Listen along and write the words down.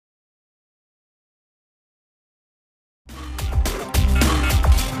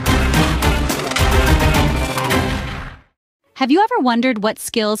Have you ever wondered what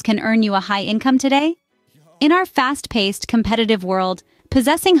skills can earn you a high income today? In our fast-paced, competitive world,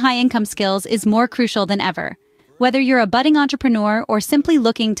 possessing high-income skills is more crucial than ever. Whether you're a budding entrepreneur or simply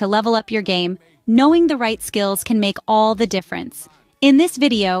looking to level up your game, knowing the right skills can make all the difference. In this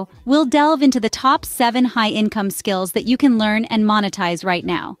video, we'll delve into the top 7 high-income skills that you can learn and monetize right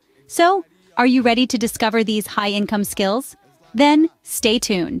now. So, are you ready to discover these high-income skills? Then, stay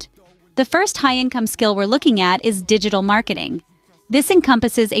tuned. The first high-income skill we're looking at is digital marketing. This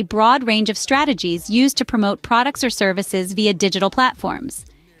encompasses a broad range of strategies used to promote products or services via digital platforms.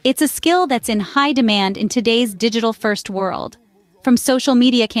 It's a skill that's in high demand in today's digital-first world. From social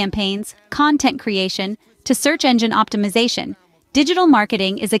media campaigns, content creation, to search engine optimization, digital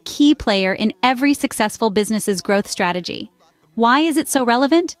marketing is a key player in every successful business's growth strategy. Why is it so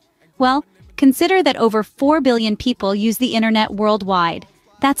relevant? Well, consider that over 4 billion people use the internet worldwide.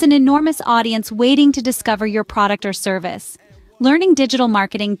 That's an enormous audience waiting to discover your product or service. Learning digital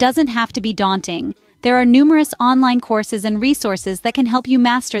marketing doesn't have to be daunting. There are numerous online courses and resources that can help you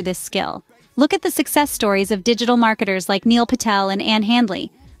master this skill. Look at the success stories of digital marketers like Neil Patel and Ann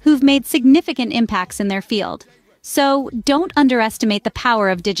Handley, who've made significant impacts in their field. So, don't underestimate the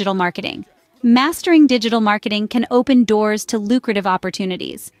power of digital marketing. Mastering digital marketing can open doors to lucrative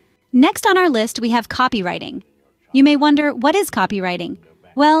opportunities. Next on our list, we have copywriting. You may wonder, what is copywriting?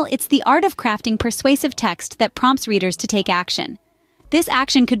 Well, it's the art of crafting persuasive text that prompts readers to take action. This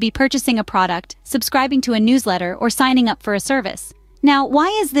action could be purchasing a product, subscribing to a newsletter, or signing up for a service. Now, why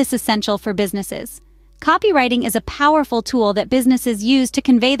is this essential for businesses? Copywriting is a powerful tool that businesses use to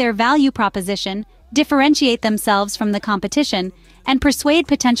convey their value proposition, differentiate themselves from the competition, and persuade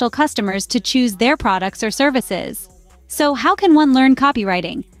potential customers to choose their products or services. So, how can one learn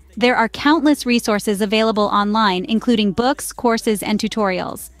copywriting? There are countless resources available online, including books, courses, and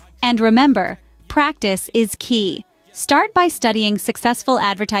tutorials. And remember, practice is key. Start by studying successful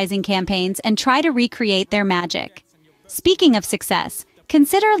advertising campaigns and try to recreate their magic. Speaking of success,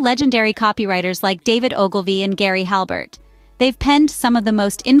 consider legendary copywriters like David Ogilvy and Gary Halbert. They've penned some of the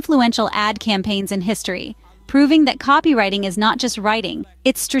most influential ad campaigns in history, proving that copywriting is not just writing,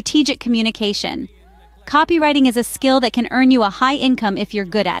 it's strategic communication. Copywriting is a skill that can earn you a high income if you're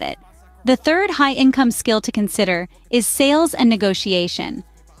good at it. The third high-income skill to consider is sales and negotiation.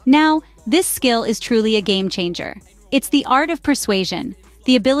 Now, this skill is truly a game changer. It's the art of persuasion,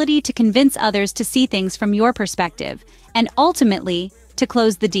 the ability to convince others to see things from your perspective, and ultimately, to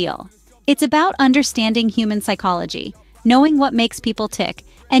close the deal. It's about understanding human psychology, knowing what makes people tick,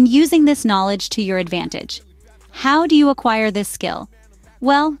 and using this knowledge to your advantage. How do you acquire this skill?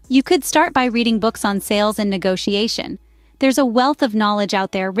 Well, you could start by reading books on sales and negotiation. There's a wealth of knowledge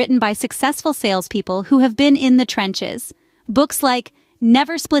out there written by successful salespeople who have been in the trenches. Books like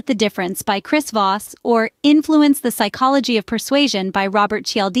Never Split the Difference by Chris Voss or Influence the Psychology of Persuasion by Robert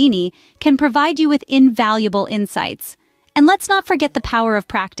Cialdini can provide you with invaluable insights. And let's not forget the power of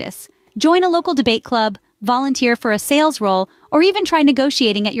practice. Join a local debate club, volunteer for a sales role, or even try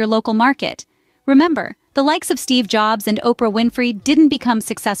negotiating at your local market. Remember, the likes of Steve Jobs and Oprah Winfrey didn't become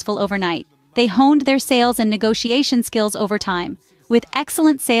successful overnight. They honed their sales and negotiation skills over time. With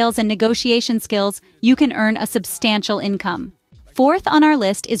excellent sales and negotiation skills, you can earn a substantial income. Fourth on our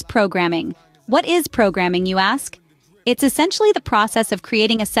list is programming. What is programming, you ask? It's essentially the process of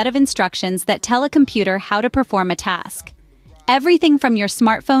creating a set of instructions that tell a computer how to perform a task. Everything from your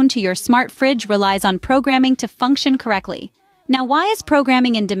smartphone to your smart fridge relies on programming to function correctly. Now, why is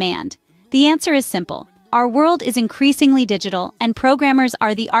programming in demand? The answer is simple. Our world is increasingly digital, and programmers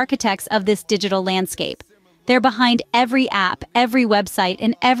are the architects of this digital landscape. They're behind every app, every website,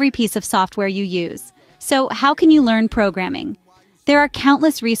 and every piece of software you use. So, how can you learn programming? There are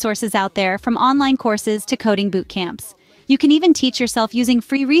countless resources out there, from online courses to coding boot camps. You can even teach yourself using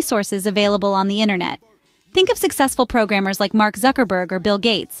free resources available on the internet. Think of successful programmers like Mark Zuckerberg or Bill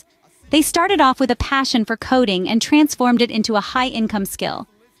Gates. They started off with a passion for coding and transformed it into a high-income skill.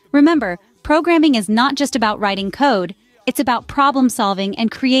 Remember, programming is not just about writing code, it's about problem solving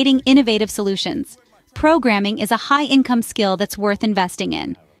and creating innovative solutions. Programming is a high-income skill that's worth investing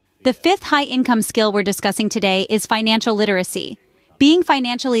in. The fifth high-income skill we're discussing today is financial literacy. Being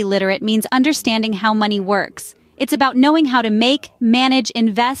financially literate means understanding how money works. It's about knowing how to make, manage,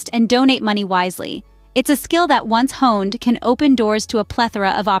 invest, and donate money wisely. It's a skill that once honed can open doors to a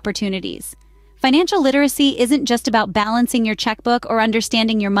plethora of opportunities. Financial literacy isn't just about balancing your checkbook or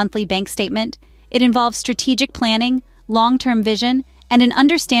understanding your monthly bank statement. It involves strategic planning, long-term vision, and an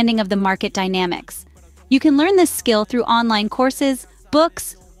understanding of the market dynamics. You can learn this skill through online courses,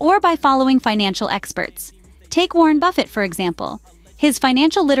 books, or by following financial experts. Take Warren Buffett, for example. His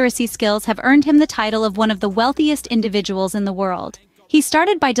financial literacy skills have earned him the title of one of the wealthiest individuals in the world. He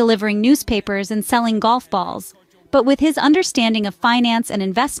started by delivering newspapers and selling golf balls, but with his understanding of finance and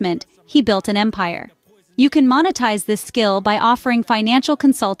investment, he built an empire. You can monetize this skill by offering financial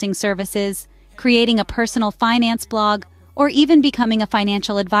consulting services, creating a personal finance blog, or even becoming a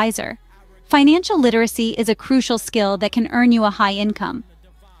financial advisor. Financial literacy is a crucial skill that can earn you a high income.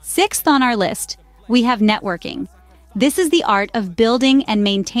 Sixth on our list, we have networking. This is the art of building and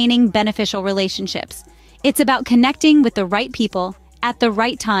maintaining beneficial relationships. It's about connecting with the right people at the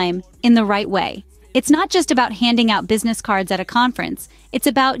right time in the right way. It's not just about handing out business cards at a conference. It's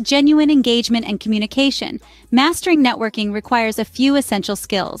about genuine engagement and communication. Mastering networking requires a few essential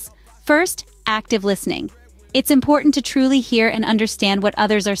skills. First, active listening. It's important to truly hear and understand what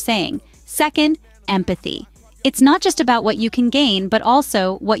others are saying. Second, empathy. It's not just about what you can gain, but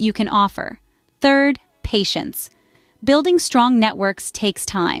also what you can offer. Third, patience. Building strong networks takes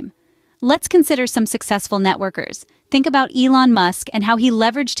time. Let's consider some successful networkers. Think about Elon Musk and how he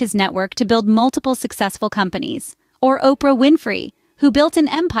leveraged his network to build multiple successful companies. Or Oprah Winfrey, who built an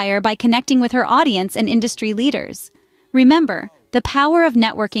empire by connecting with her audience and industry leaders. Remember, the power of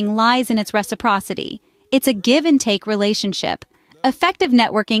networking lies in its reciprocity. It's a give-and-take relationship. Effective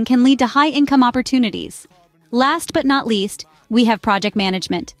networking can lead to high-income opportunities. Last but not least, we have project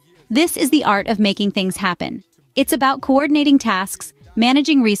management. This is the art of making things happen. It's about coordinating tasks,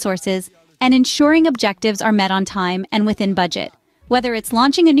 managing resources, and ensuring objectives are met on time and within budget. Whether it's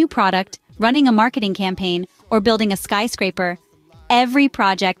launching a new product, running a marketing campaign, or building a skyscraper, every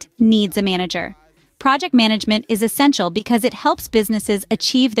project needs a manager. Project management is essential because it helps businesses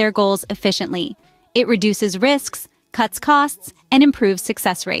achieve their goals efficiently. It reduces risks, cuts costs, and improves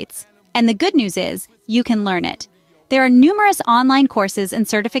success rates. And the good news is, you can learn it. There are numerous online courses and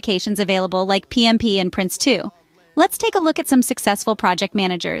certifications available like PMP and Prince 2. Let's take a look at some successful project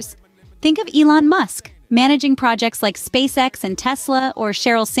managers. Think of Elon Musk, managing projects like SpaceX and Tesla, or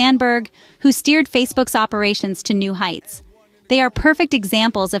Sheryl Sandberg, who steered Facebook's operations to new heights. They are perfect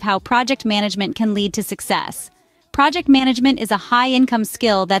examples of how project management can lead to success. Project management is a high-income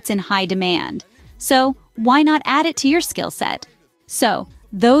skill that's in high demand. So, why not add it to your skill set? So,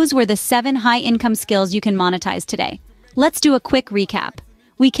 those were the 7 high-income skills you can monetize today. Let's do a quick recap.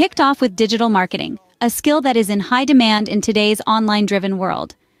 We kicked off with digital marketing, a skill that is in high demand in today's online-driven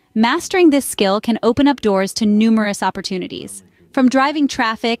world. Mastering this skill can open up doors to numerous opportunities. From driving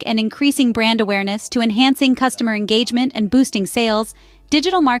traffic and increasing brand awareness to enhancing customer engagement and boosting sales,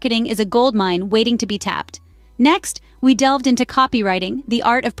 digital marketing is a goldmine waiting to be tapped. Next, we delved into copywriting, the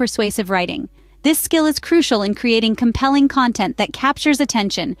art of persuasive writing. This skill is crucial in creating compelling content that captures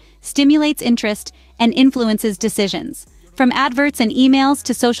attention, stimulates interest, and influences decisions. From adverts and emails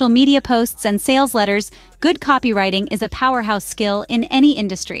to social media posts and sales letters, good copywriting is a powerhouse skill in any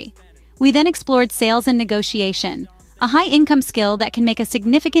industry. We then explored sales and negotiation, a high-income skill that can make a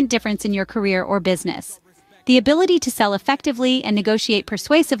significant difference in your career or business. The ability to sell effectively and negotiate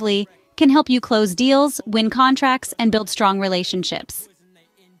persuasively can help you close deals, win contracts, and build strong relationships.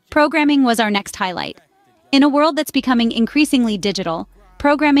 Programming was our next highlight. In a world that's becoming increasingly digital,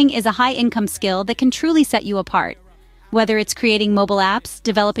 programming is a high-income skill that can truly set you apart. Whether it's creating mobile apps,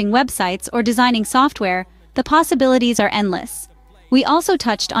 developing websites, or designing software, the possibilities are endless. We also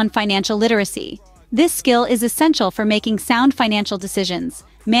touched on financial literacy. This skill is essential for making sound financial decisions,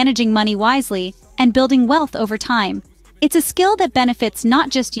 managing money wisely, and building wealth over time. It's a skill that benefits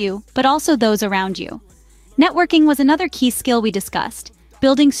not just you, but also those around you. Networking was another key skill we discussed.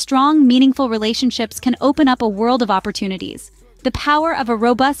 Building strong, meaningful relationships can open up a world of opportunities. The power of a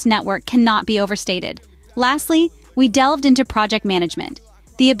robust network cannot be overstated. Lastly, we delved into project management.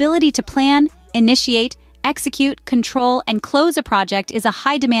 The ability to plan, initiate, execute, control, and close a project is a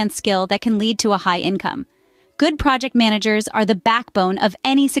high-demand skill that can lead to a high income. Good project managers are the backbone of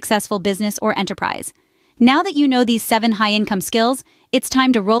any successful business or enterprise. Now that you know these 7 high-income skills, it's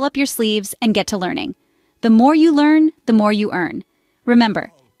time to roll up your sleeves and get to learning. The more you learn, the more you earn.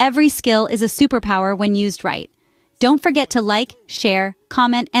 Remember, every skill is a superpower when used right. Don't forget to like, share,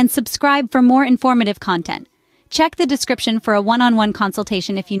 comment, and subscribe for more informative content. Check the description for a one-on-one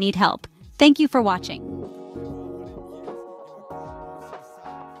consultation if you need help. Thank you for watching.